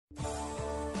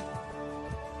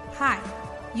Hi,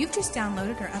 you've just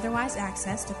downloaded or otherwise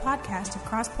accessed a podcast of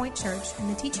Crosspoint Church and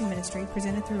the teaching ministry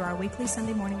presented through our weekly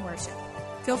Sunday morning worship.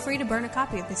 Feel free to burn a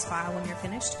copy of this file when you're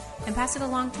finished and pass it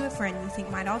along to a friend you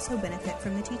think might also benefit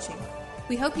from the teaching.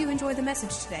 We hope you enjoy the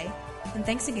message today, and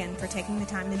thanks again for taking the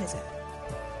time to visit.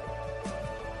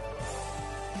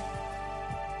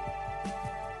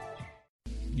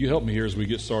 You help me here as we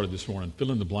get started this morning. Fill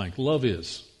in the blank. Love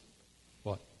is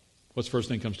what? What's the first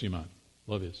thing that comes to your mind?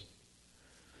 Love is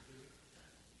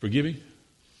forgiving,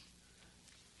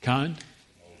 kind,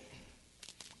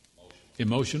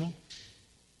 emotional,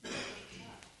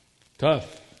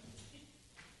 tough.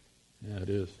 Yeah, it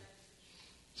is.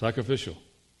 Sacrificial.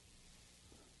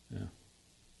 Yeah.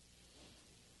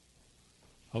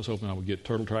 I was hoping I would get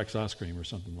Turtle Tracks ice cream or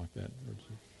something like that.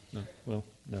 No, well,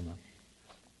 never mind.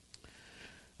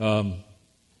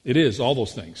 It is all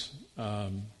those things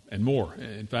and more.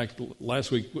 In fact,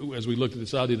 last week, as we looked at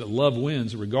this idea that love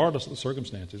wins regardless of the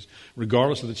circumstances,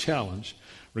 regardless of the challenge,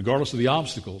 regardless of the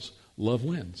obstacles, love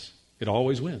wins. It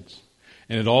always wins.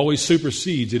 And it always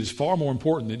supersedes. It is far more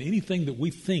important than anything that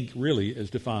we think really is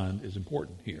defined is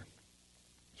important here.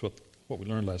 That's what we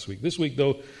learned last week. This week,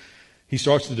 though, he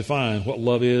starts to define what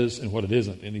love is and what it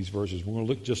isn't in these verses. We're going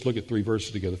to look at three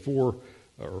verses together, four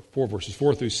verses,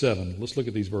 4 through 7. Let's look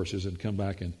at these verses and come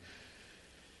back and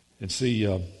see,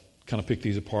 kind of pick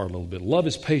these apart a little bit. Love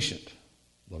is patient.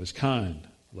 Love is kind.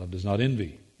 Love does not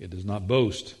envy. It does not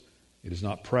boast. It is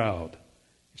not proud.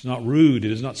 It's not rude.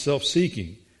 It is not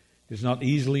self-seeking. It is not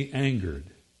easily angered.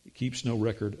 It keeps no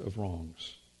record of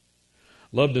wrongs.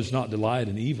 Love does not delight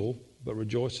in evil, but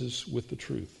rejoices with the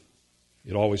truth.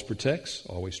 It always protects,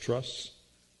 always trusts,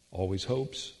 always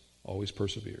hopes, always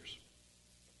perseveres.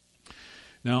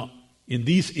 Now, in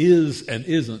these is and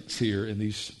isn't here in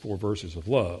these 4 verses of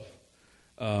love,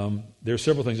 there are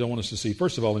several things I want us to see.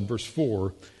 First of all, in verse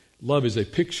 4, love is a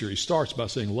picture. He starts by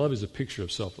saying love is a picture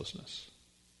of selflessness.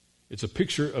 It's a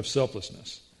picture of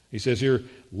selflessness. He says here,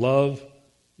 love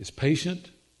is patient,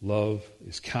 love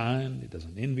is kind, it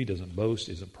doesn't envy, doesn't boast,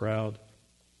 isn't proud.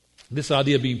 This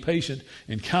idea of being patient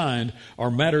and kind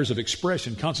are matters of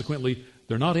expression. Consequently,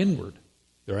 they're not inward,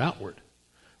 they're outward.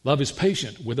 Love is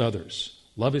patient with others.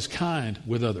 Love is kind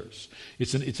with others.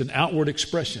 It's an outward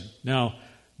expression. Now,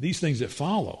 these things that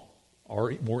follow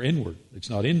are more inward. It's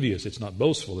not envious, it's not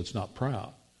boastful, it's not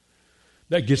proud.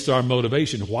 That gets to our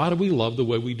motivation. Why do we love the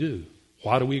way we do?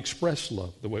 Why do we express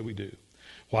love the way we do?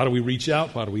 Why do we reach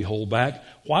out? Why do we hold back?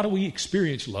 Why do we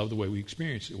experience love the way we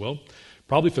experience it? Well,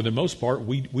 probably for the most part,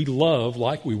 we love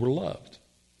like we were loved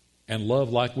and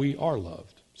love like we are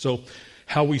loved. So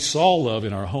how we saw love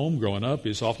in our home growing up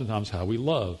is oftentimes how we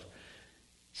love.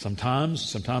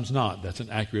 Sometimes not. That's an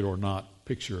accurate or not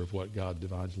picture of what God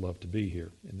defines love to be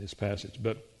here in this passage.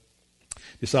 But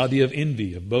this idea of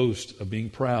envy, of boast, of being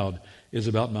proud is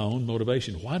about my own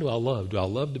motivation. Why do I love? Do I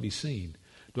love to be seen?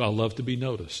 Do I love to be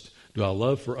noticed? Do I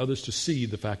love for others to see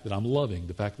the fact that I'm loving,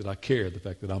 the fact that I care, the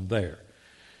fact that I'm there?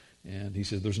 And he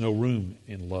says there's no room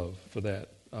in love for that.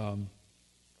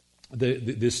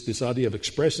 This idea of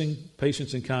expressing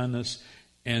patience and kindness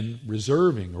and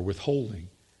reserving or withholding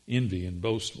envy and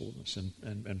boastfulness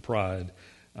and pride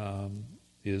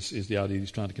is the idea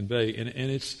he's trying to convey.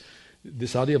 And it's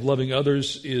this idea of loving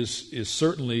others is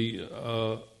certainly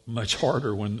much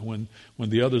harder when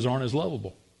the others aren't as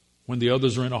lovable, when the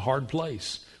others are in a hard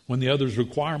place, when the others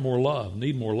require more love,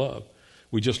 need more love.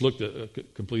 We just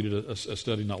completed a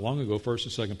study not long ago,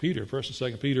 1st and 2nd Peter. 1st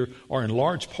and 2nd Peter are in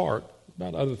large part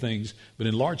about other things, but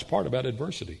in large part about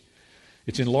adversity.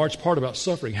 It's in large part about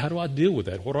suffering. How do I deal with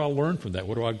that? What do I learn from that?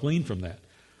 What do I glean from that?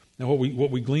 Now,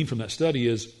 what we glean from that study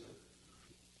is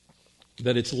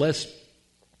that it's less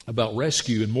about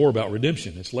rescue and more about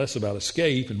redemption. It's less about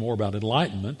escape and more about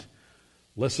enlightenment,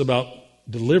 less about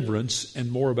deliverance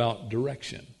and more about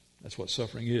direction. That's what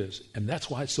suffering is. And that's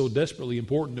why it's so desperately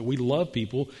important that we love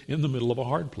people in the middle of a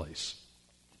hard place.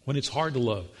 When it's hard to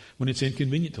love, when it's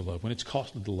inconvenient to love, when it's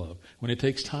costly to love, when it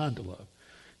takes time to love.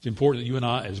 It's important that you and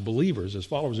I, as believers, as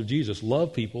followers of Jesus,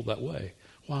 love people that way.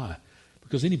 Why?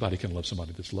 Because anybody can love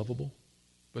somebody that's lovable,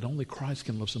 but only Christ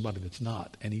can love somebody that's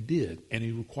not. And he did. And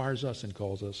he requires us and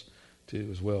calls us to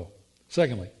as well.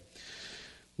 Secondly,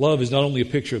 love is not only a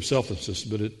picture of selflessness,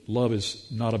 but love is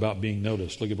not about being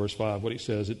noticed. Look at verse 5, what he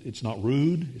says. It's not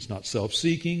rude. It's not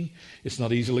self-seeking. It's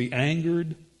not easily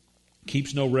angered.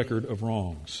 Keeps no record of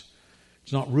wrongs.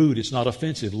 It's not rude. It's not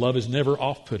offensive. Love is never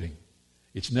off-putting.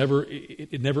 It never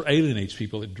alienates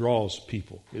people. It draws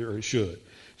people, or it should.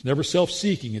 It's never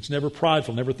self-seeking. It's never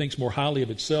prideful. Never thinks more highly of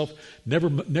itself. Never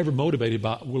motivated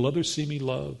by, will others see me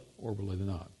love or will they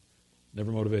not?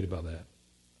 Never motivated by that.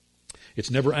 It's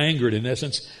never angered. In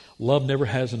essence, love never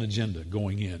has an agenda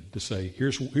going in to say,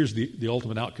 here's the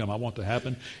ultimate outcome I want to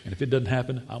happen, and if it doesn't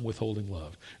happen, I'm withholding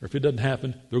love. Or if it doesn't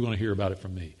happen, they're going to hear about it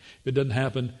from me. If it doesn't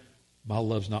happen, my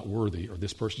love's not worthy, or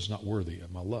this person's not worthy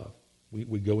of my love.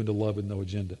 We go into love with no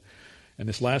agenda. And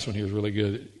this last one here is really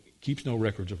good. It keeps no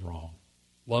records of wrong.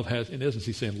 Love has, in essence,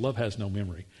 he's saying love has no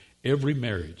memory. Every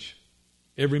marriage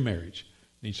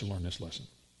needs to learn this lesson.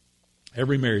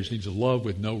 Every marriage needs to love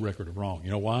with no record of wrong.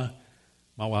 You know why?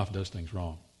 My wife does things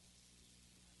wrong.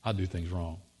 I do things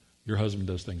wrong. Your husband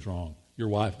does things wrong. Your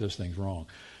wife does things wrong.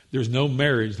 There's no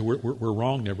marriage where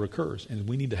wrong never occurs. And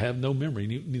we need to have no memory.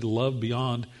 We need to love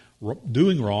beyond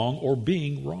doing wrong or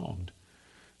being wronged.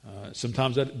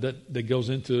 Sometimes that goes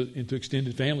into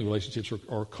extended family relationships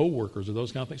or co-workers or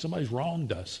those kind of things. Somebody's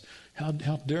wronged us. How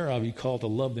dare I be called to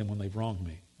love them when they've wronged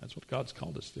me? That's what God's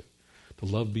called us to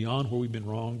love beyond where we've been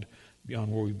wronged,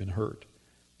 beyond where we've been hurt.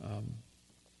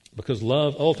 Because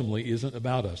love ultimately isn't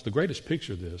about us. The greatest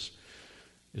picture of this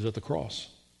is at the cross.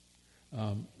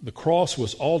 The cross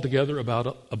was altogether about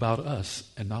us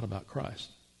and not about Christ.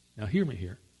 Now hear me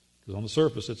here, because on the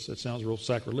surface it sounds real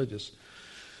sacrilegious.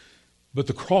 But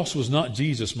the cross was not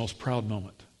Jesus' most proud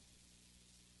moment.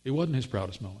 It wasn't his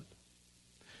proudest moment.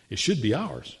 It should be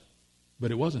ours,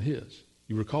 but it wasn't his.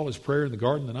 You recall his prayer in the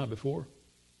garden the night before?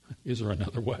 Is there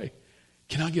another way?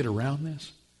 Can I get around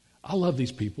this? I love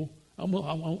these people. I'm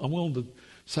willing to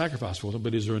sacrifice for them,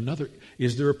 but is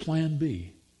there a plan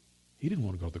B? He didn't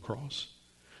want to go to the cross.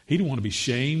 He didn't want to be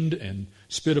shamed and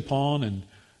spit upon and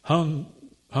hung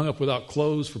up without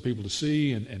clothes for people to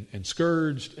see and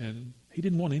scourged, and he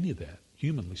didn't want any of that,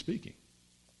 humanly speaking.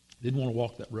 He didn't want to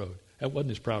walk that road. That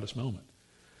wasn't his proudest moment.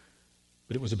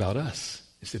 But it was about us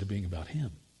instead of being about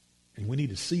him. And we need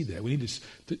to see that. We need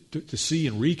to see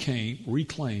and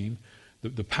reclaim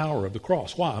the power of the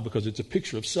cross. Why? Because it's a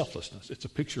picture of selflessness. It's a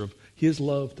picture of his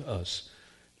love to us,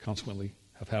 consequently,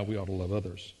 of how we ought to love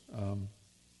others.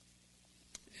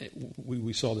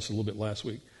 We saw this a little bit last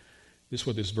week. This is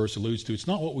what this verse alludes to. It's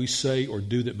not what we say or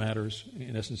do that matters.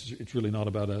 In essence, it's really not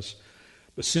about us,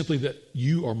 but simply that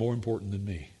you are more important than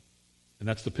me. And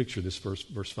that's the picture this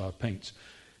verse 5 paints.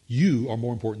 You are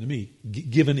more important than me.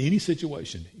 Given any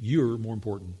situation, you're more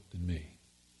important than me.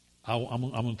 I'm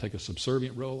going to take a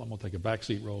subservient role. I'm going to take a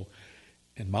backseat role.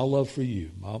 And my love for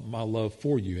you, my love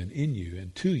for you and in you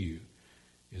and to you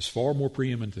is far more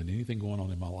preeminent than anything going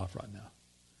on in my life right now.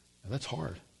 Now that's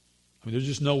hard. I mean, there's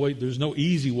just no way, there's no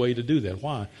easy way to do that.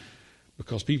 Why?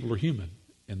 Because people are human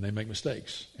and they make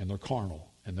mistakes and they're carnal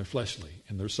and they're fleshly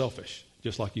and they're selfish,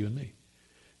 just like you and me.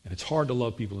 And it's hard to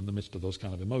love people in the midst of those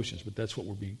kind of emotions, but that's what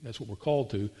we're called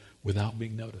to without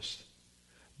being noticed.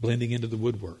 Blending into the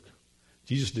woodwork.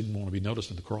 Jesus didn't want to be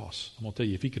noticed on the cross. I'm going to tell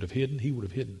you, if he could have hidden, he would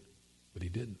have hidden. But he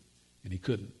didn't. And he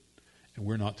couldn't. And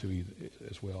we're not to either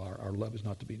as well. Our love is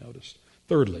not to be noticed.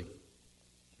 Thirdly,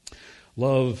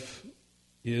 love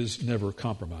is never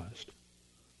compromised.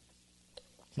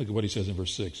 Look at what he says in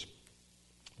verse 6.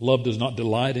 Love does not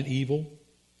delight in evil,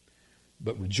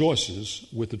 but rejoices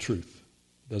with the truth.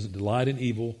 Doesn't delight in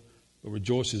evil, but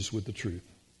rejoices with the truth.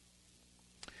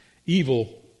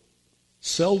 Evil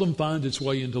seldom finds its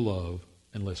way into love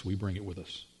unless we bring it with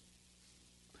us.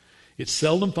 It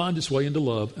seldom finds its way into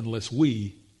love unless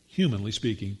we, humanly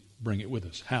speaking, bring it with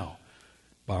us. How?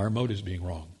 By our motives being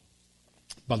wrong.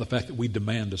 By the fact that we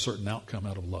demand a certain outcome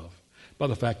out of love. By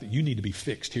the fact that you need to be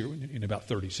fixed here in about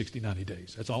 30, 60, 90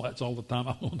 days. That's all the time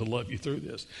I'm willing to love you through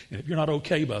this. And if you're not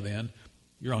okay by then,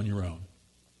 you're on your own.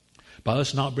 By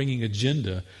us not bringing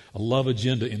a love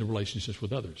agenda into relationships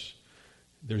with others.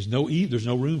 There's no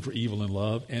room for evil in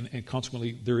love, and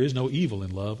consequently there is no evil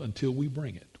in love until we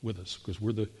bring it with us, because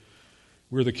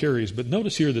we're the carriers. But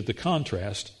notice here that the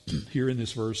contrast here in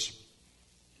this verse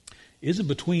isn't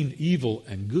between evil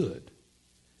and good.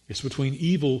 It's between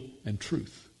evil and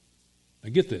truth. Now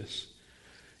get this.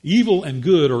 Evil and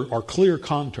good are clear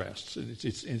contrasts.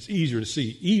 It's easier to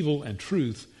see. Evil and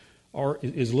truth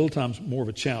is a little times more of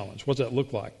a challenge. What's that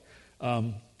look like?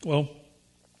 Well,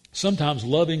 sometimes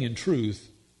loving in truth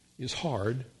is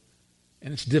hard,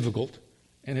 and it's difficult,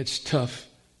 and it's tough,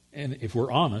 and if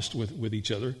we're honest with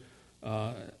each other,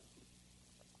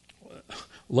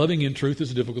 loving in truth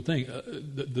is a difficult thing.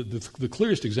 The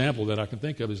clearest example that I can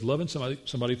think of is loving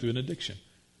somebody through an addiction.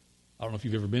 I don't know if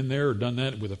you've ever been there or done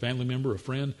that with a family member, a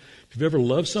friend. If you've ever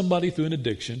loved somebody through an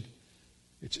addiction,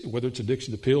 whether it's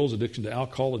addiction to pills, addiction to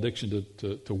alcohol, addiction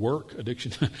to work,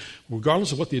 addiction,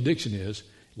 regardless of what the addiction is,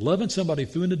 loving somebody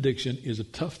through an addiction is a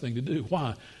tough thing to do.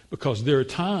 Why? Because there are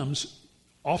times,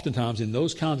 oftentimes in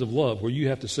those kinds of love, where you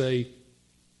have to say,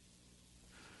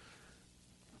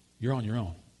 you're on your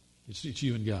own. It's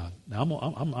you and God. Now,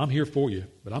 I'm here for you,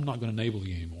 but I'm not going to enable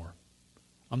you anymore.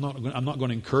 I'm not going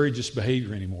to encourage this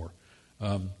behavior anymore.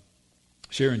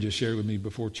 Sharon just shared with me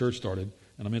before church started,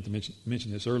 and I meant to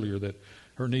mention this earlier, that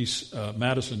her niece,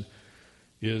 Madison,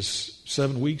 is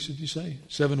 7 weeks, did you say?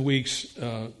 7 weeks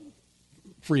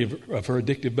free of her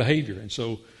addictive behavior. And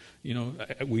so,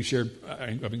 we've shared,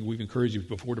 I mean, we've encouraged you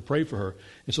before to pray for her.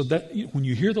 And so that when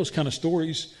you hear those kind of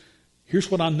stories, here's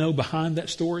what I know behind that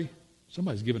story.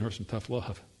 Somebody's giving her some tough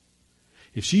love.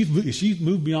 If she's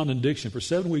moved beyond addiction for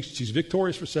 7 weeks, she's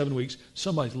victorious for 7 weeks,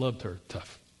 somebody's loved her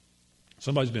tough.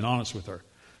 Somebody's been honest with her.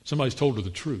 Somebody's told her the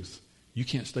truth. You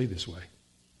can't stay this way.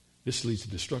 This leads to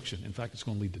destruction. In fact, it's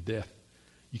going to lead to death.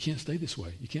 You can't stay this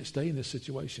way. You can't stay in this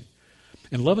situation.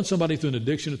 And loving somebody through an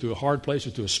addiction or through a hard place or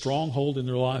through a stronghold in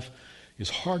their life is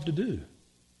hard to do.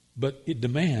 But it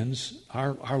demands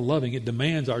our loving. It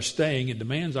demands our staying. It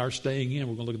demands our staying in.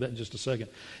 We're going to look at that in just a second.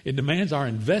 It demands our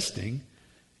investing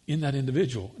in that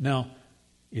individual. Now,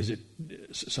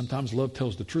 sometimes love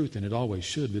tells the truth, and it always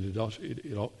should, but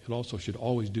it also should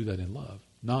always do that in love.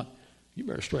 Not, you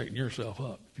better straighten yourself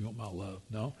up if you want my love.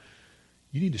 No,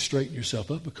 you need to straighten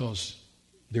yourself up because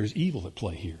there's evil at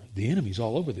play here. The enemy's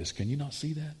all over this. Can you not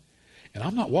see that? And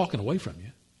I'm not walking away from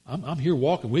you. I'm here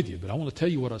walking with you, but I want to tell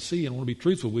you what I see and I want to be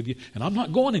truthful with you, and I'm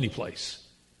not going anyplace.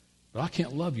 But I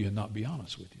can't love you and not be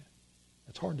honest with you.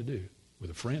 That's hard to do. With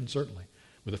a friend, certainly.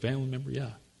 With a family member,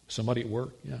 yeah. Somebody at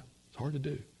work, yeah. It's hard to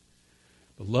do.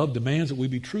 But love demands that we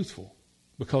be truthful,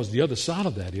 because the other side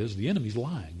of that is the enemy's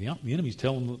lying. The enemy's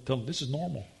telling them this is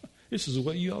normal. This is the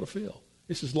way you ought to feel.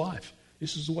 This is life.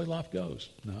 This is the way life goes.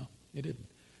 No, it isn't.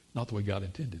 Not the way God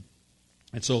intended.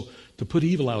 And so to put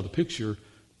evil out of the picture,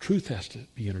 truth has to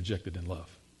be interjected in love.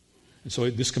 And so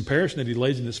this comparison that he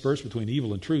lays in this verse between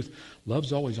evil and truth,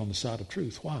 love's always on the side of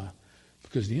truth. Why?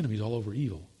 Because the enemy's all over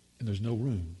evil, and there's no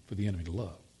room for the enemy to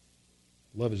love.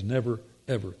 Love is never,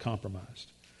 ever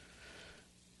compromised.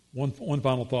 One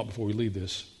final thought before we leave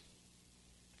this.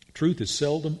 Truth is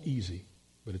seldom easy,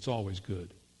 but it's always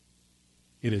good.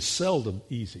 It is seldom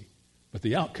easy, but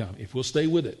the outcome, if we'll stay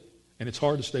with it, and it's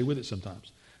hard to stay with it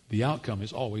sometimes, the outcome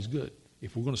is always good.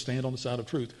 If we're going to stand on the side of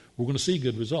truth, we're going to see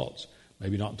good results.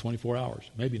 Maybe not in 24 hours,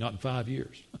 maybe not in 5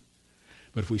 years.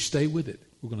 But if we stay with it,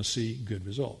 we're going to see good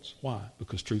results. Why?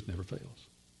 Because truth never fails.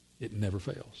 It never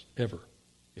fails, ever.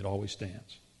 It always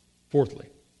stands. Fourthly,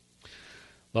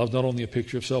 love's not only a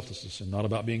picture of selflessness and not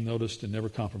about being noticed and never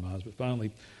compromised, but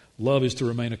finally, love is to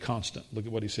remain a constant. Look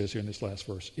at what he says here in this last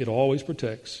verse. It always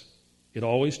protects, it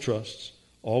always trusts,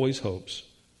 always hopes,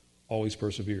 always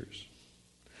perseveres.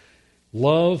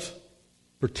 Love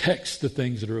protects the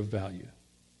things that are of value.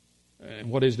 And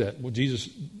what is that? Well, Jesus,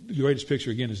 the greatest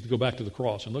picture again is to go back to the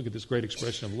cross and look at this great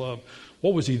expression of love.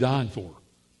 What was he dying for?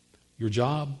 Your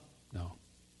job? No.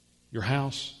 Your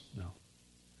house? No.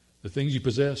 The things you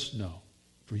possess? No.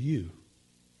 For you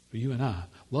and I.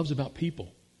 Love's about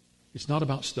people. It's not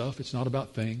about stuff. It's not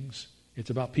about things. It's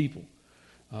about people.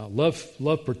 Love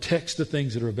protects the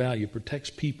things that are of value, protects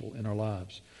people in our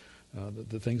lives.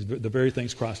 The very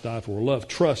things Christ died for. Love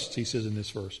trusts, he says in this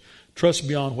verse. Trusts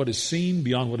beyond what is seen,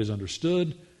 beyond what is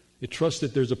understood. It trusts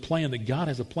that there's a plan, that God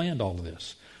has a plan to all of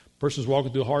this. Person's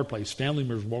walking through a hard place. Family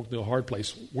members walking through a hard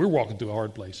place. We're walking through a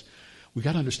hard place. We've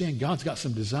got to understand God's got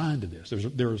some design to this.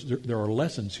 There are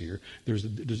lessons here. There's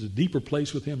a deeper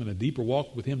place with him and a deeper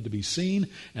walk with him to be seen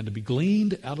and to be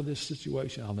gleaned out of this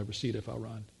situation. I'll never see it if I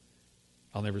run.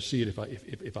 I'll never see it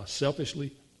if I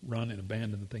selfishly run and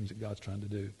abandon the things that God's trying to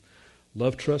do.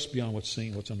 Love trusts beyond what's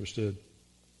seen, what's understood.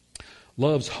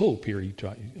 Love's hope here, he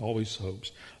always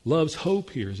hopes. Love's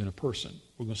hope here is in a person.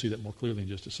 We're going to see that more clearly in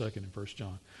just a second in 1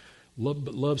 John.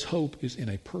 But love's hope is in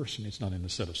a person. It's not in a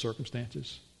set of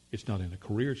circumstances. It's not in a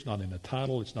career. It's not in a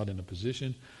title. It's not in a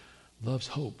position. Love's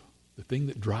hope, the thing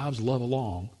that drives love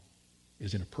along,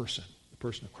 is in a person, the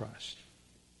person of Christ.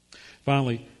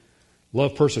 Finally,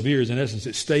 love perseveres. In essence,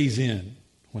 it stays in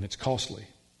when it's costly,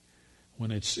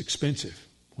 when it's expensive,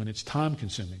 when it's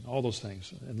time-consuming, all those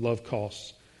things. And love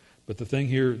costs. But the thing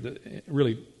here that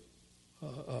really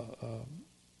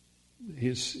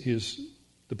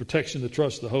the protection, the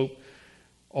trust, the hope,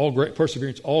 all great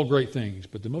perseverance, all great things.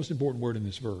 But the most important word in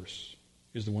this verse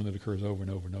is the one that occurs over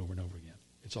and over and over and over again.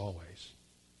 It's always.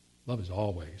 Love is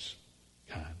always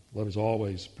kind. Love is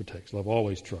always protects. Love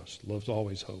always trusts. Love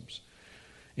always hopes.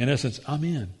 In essence, I'm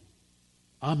in.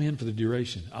 I'm in for the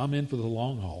duration. I'm in for the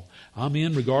long haul. I'm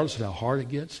in regardless of how hard it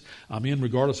gets. I'm in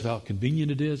regardless of how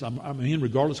convenient it is. I'm in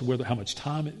regardless of how much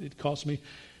time it costs me,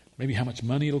 maybe how much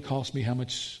money it'll cost me, how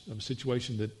much of a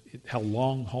situation how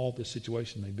long haul this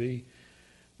situation may be.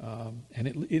 And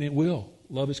it will.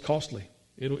 Love is costly.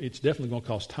 It's definitely going to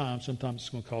cost time. Sometimes it's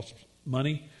going to cost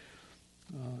money.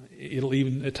 It'll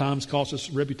even at times cost us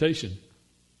reputation.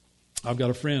 I've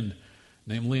got a friend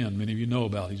named Lynn. Many of you know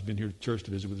about. He's been here to church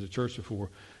to visit with the church before.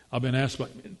 I've been asked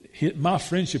about my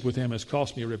friendship with him has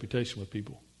cost me a reputation with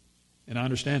people. And I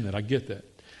understand that. I get that.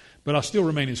 But I still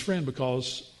remain his friend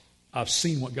because I've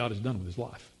seen what God has done with his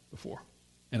life before.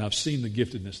 And I've seen the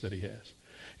giftedness that he has.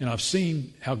 And I've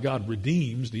seen how God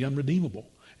redeems the unredeemable.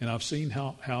 And I've seen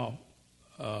how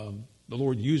the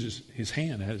Lord uses his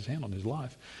hand on his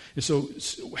life. And so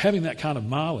having that kind of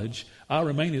mileage, I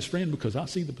remain his friend because I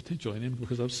see the potential in him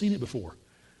because I've seen it before.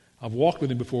 I've walked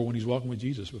with him before when he's walking with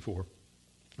Jesus before.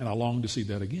 And I long to see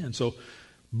that again. So,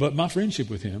 but my friendship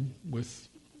with him,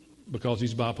 because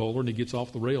he's bipolar and he gets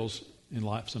off the rails in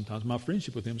life sometimes, my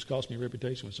friendship with him has cost me a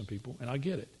reputation with some people. And I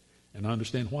get it. And I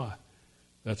understand why.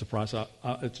 That's a price.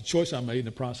 It's a choice I made and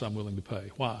a price I'm willing to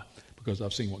pay. Why? Because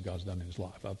I've seen what God's done in his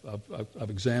life. I've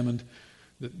examined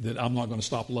that I'm not going to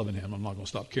stop loving him. I'm not going to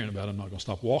stop caring about him. I'm not going to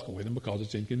stop walking with him because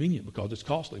it's inconvenient, because it's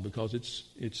costly, because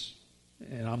it's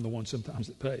and I'm the one sometimes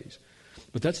that pays.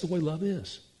 But that's the way love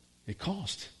is. It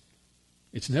costs.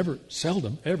 It's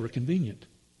seldom, ever convenient.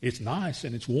 It's nice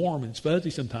and it's warm and it's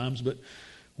fuzzy sometimes, but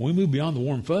when we move beyond the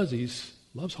warm fuzzies,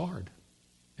 love's hard.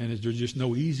 And there's just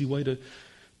no easy way to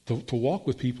walk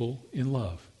with people in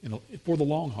love for the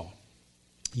long haul.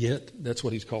 Yet, that's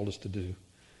what he's called us to do.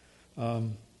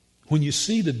 When you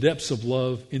see the depths of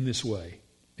love in this way,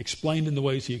 explained in the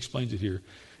ways he explains it here,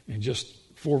 in just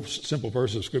 4 simple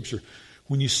verses of Scripture,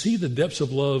 when you see the depths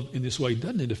of love in this way,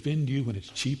 doesn't it offend you when it's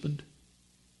cheapened?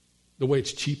 The way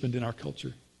it's cheapened in our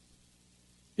culture?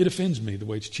 It offends me the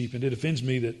way it's cheapened. It offends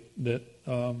me that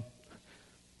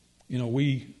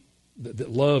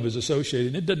love is associated.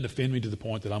 And it doesn't offend me to the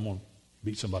point that I'm going to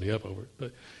beat somebody up over it.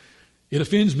 But it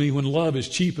offends me when love is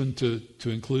cheapened to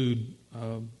include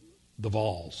the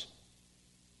Vols,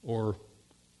 or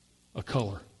a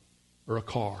color, or a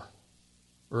car,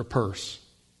 or a purse,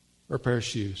 or a pair of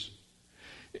shoes.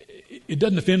 It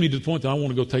doesn't offend me to the point that I want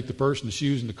to go take the purse and the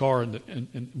shoes and the car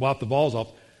and wipe the balls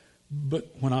off.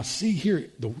 But when I see here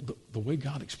the way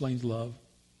God explains love,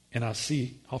 and I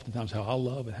see oftentimes how I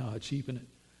love and how I cheapen it,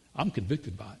 I'm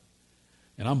convicted by it.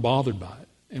 And I'm bothered by it.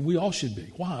 And we all should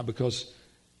be. Why? Because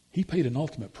he paid an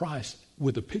ultimate price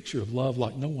with a picture of love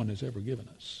like no one has ever given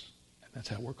us. And that's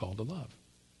how we're called to love.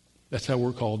 That's how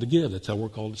we're called to give. That's how we're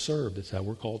called to serve. That's how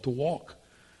we're called to walk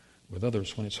with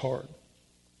others when it's hard.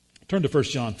 Turn to 1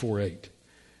 John 4:8.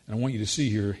 And I want you to see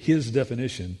here his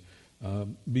definition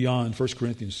beyond 1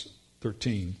 Corinthians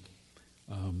 13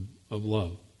 of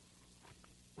love.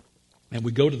 And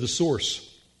we go to the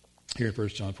source here at 1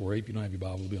 John 4:8. If you don't have your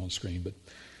Bible, it'll be on the screen. But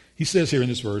he says here in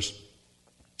this verse,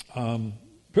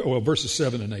 verses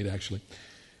 7 and 8 actually.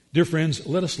 Dear friends,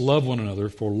 let us love one another,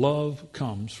 for love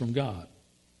comes from God.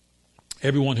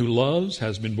 Everyone who loves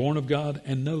has been born of God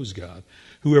and knows God.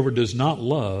 Whoever does not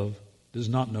love does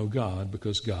not know God,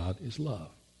 because God is love.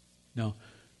 Now,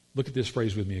 look at this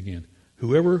phrase with me again.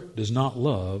 Whoever does not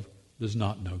love does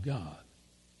not know God.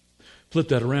 Flip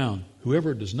that around.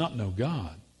 Whoever does not know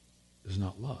God does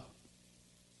not love.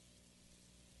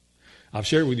 I've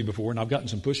shared with you before, and I've gotten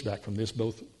some pushback from this,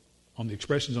 both on the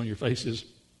expressions on your faces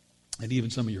and even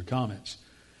some of your comments,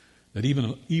 that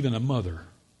even a mother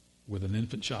with an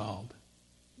infant child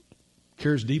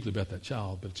cares deeply about that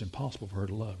child, but it's impossible for her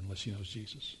to love unless she knows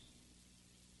Jesus.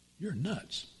 You're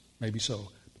nuts. Maybe so,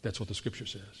 but that's what the Scripture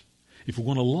says. If we're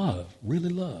going to love, really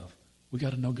love, we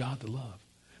got to know God to love.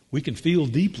 We can feel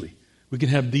deeply. We can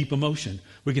have deep emotion.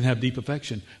 We can have deep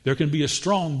affection. There can be a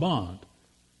strong bond,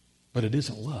 but it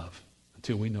isn't love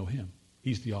until we know Him.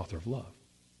 He's the author of love.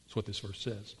 That's what this verse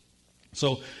says.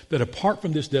 So that apart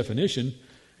from this definition,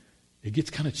 it gets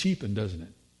kind of cheapened, doesn't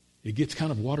it? It gets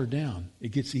kind of watered down.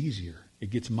 It gets easier. It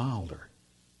gets milder.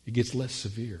 It gets less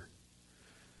severe.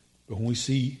 But when we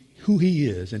see who He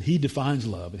is, and He defines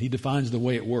love, and He defines the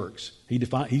way it works,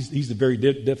 He's the very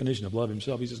definition of love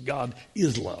Himself. He says God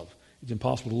is love. It's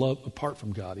impossible to love apart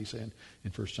from God, He's saying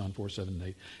in 1 John 4, 7, and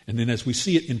 8. And then as we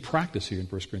see it in practice here in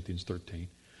 1 Corinthians 13,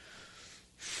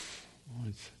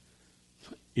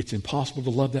 it's impossible to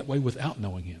love that way without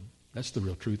knowing Him. That's the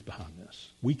real truth behind this.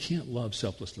 We can't love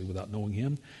selflessly without knowing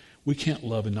Him. We can't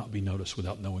love and not be noticed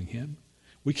without knowing Him.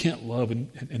 We can't love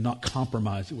and not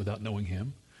compromise it without knowing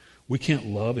Him. We can't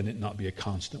love and it not be a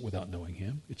constant without knowing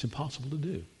Him. It's impossible to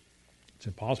do. It's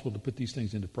impossible to put these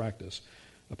things into practice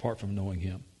apart from knowing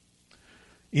Him.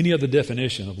 Any other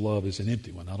definition of love is an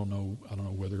empty one. I don't know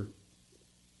whether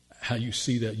how you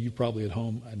see that. You probably at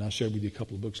home, and I shared with you a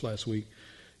couple of books last week.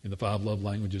 in the 5 love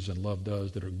languages and Love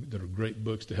Does that are great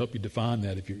books to help you define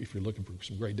that if you're looking for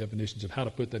some great definitions of how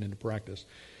to put that into practice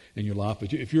in your life.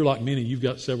 But if you're like many, you've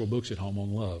got several books at home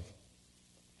on love.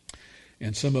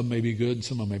 And some of them may be good and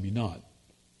some of them may be not,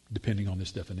 depending on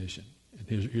this definition. And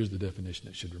here's the definition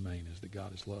that should remain, is that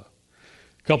God is love.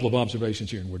 A couple of observations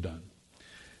here and we're done.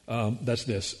 That's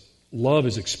this. Love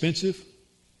is expensive.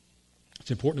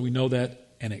 It's important that we know that.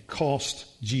 And it cost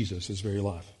Jesus his very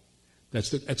life.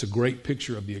 That's a great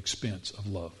picture of the expense of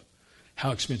love.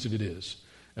 How expensive it is.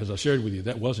 As I shared with you,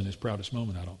 that wasn't his proudest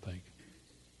moment, I don't think.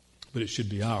 But it should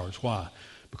be ours. Why?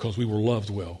 Because we were loved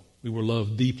well. We were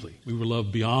loved deeply. We were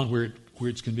loved beyond where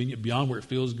it's convenient, beyond where it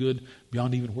feels good,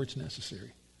 beyond even where it's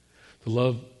necessary. To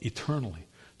love eternally.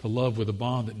 To love with a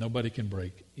bond that nobody can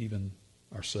break, even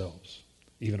ourselves,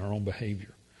 even our own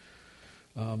behavior.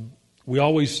 We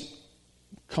always...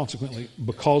 Consequently,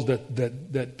 because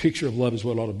that picture of love is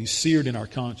what ought to be seared in our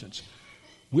conscience,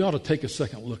 we ought to take a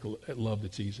second look at love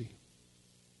that's easy.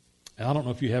 And I don't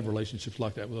know if you have relationships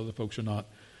like that with other folks or not,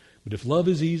 but if love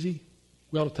is easy,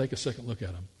 we ought to take a second look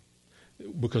at them,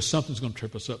 because something's going to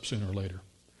trip us up sooner or later.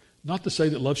 Not to say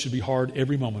that love should be hard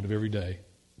every moment of every day.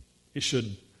 It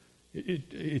shouldn't.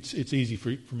 It's easy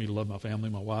for me to love my family,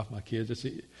 my wife, my kids.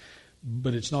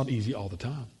 But it's not easy all the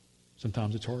time.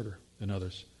 Sometimes it's harder than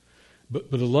others.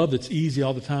 But a love that's easy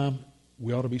all the time,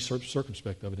 we ought to be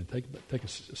circumspect of it and take a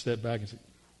step back and say,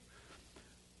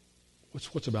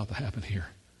 what's about to happen here?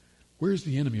 Where's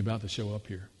the enemy about to show up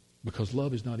here? Because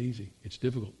love is not easy. It's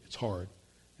difficult. It's hard.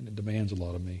 And it demands a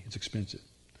lot of me. It's expensive.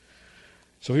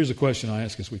 So here's a question I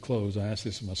ask as we close. I ask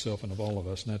this of myself and of all of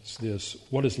us, and that's this.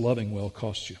 What does loving well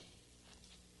cost you?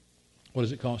 What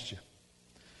does it cost you?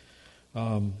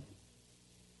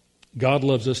 God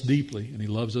loves us deeply, and he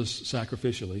loves us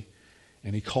sacrificially.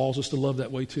 And he calls us to love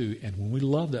that way too. And when we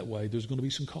love that way, there's going to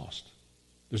be some cost.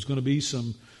 There's going to be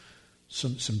some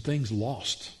things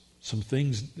lost.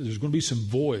 There's going to be some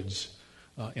voids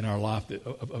in our life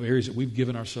of areas that we've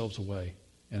given ourselves away.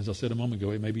 And as I said a moment ago,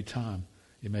 it may be time.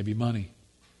 It may be money.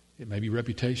 It may be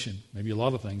reputation. Maybe a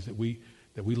lot of things that we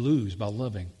lose by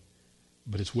loving.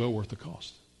 But it's well worth the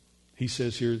cost. He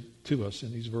says here to us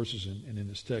in these verses and in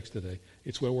this text today,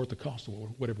 it's well worth the cost of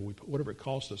whatever it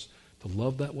costs us to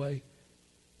love that way.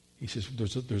 He says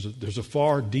there's a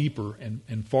far deeper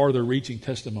and farther reaching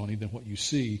testimony than what you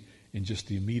see in just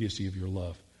the immediacy of your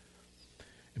love.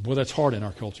 And boy, that's hard in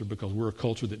our culture, because we're a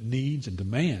culture that needs and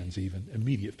demands even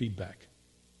immediate feedback.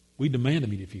 We demand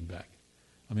immediate feedback.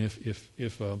 I mean,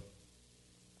 if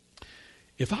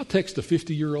I text a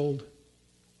 50-year-old,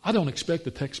 I don't expect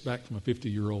a text back from a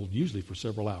 50-year-old usually for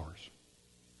several hours.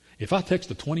 If I text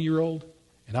a 20-year-old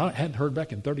and I hadn't heard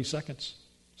back in 30 seconds,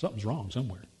 something's wrong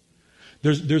somewhere.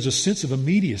 There's a sense of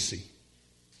immediacy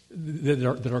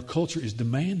that our culture is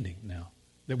demanding now,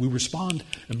 that we respond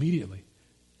immediately.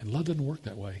 And love doesn't work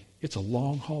that way. It's a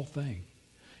long haul thing.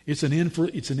 It's an in for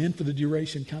the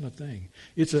duration kind of thing.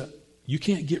 You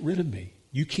can't get rid of me.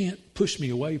 You can't push me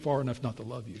away far enough not to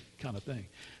love you kind of thing.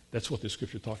 That's what this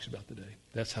scripture talks about today.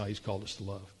 That's how he's called us to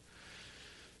love.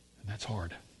 And that's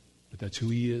hard. But that's who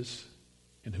he is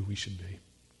and who we should be.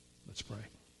 Let's pray.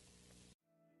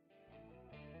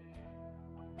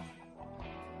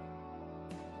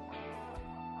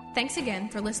 Thanks again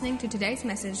for listening to today's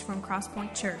message from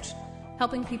Crosspoint Church,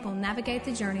 helping people navigate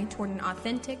the journey toward an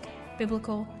authentic,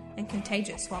 biblical, and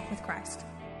contagious walk with Christ.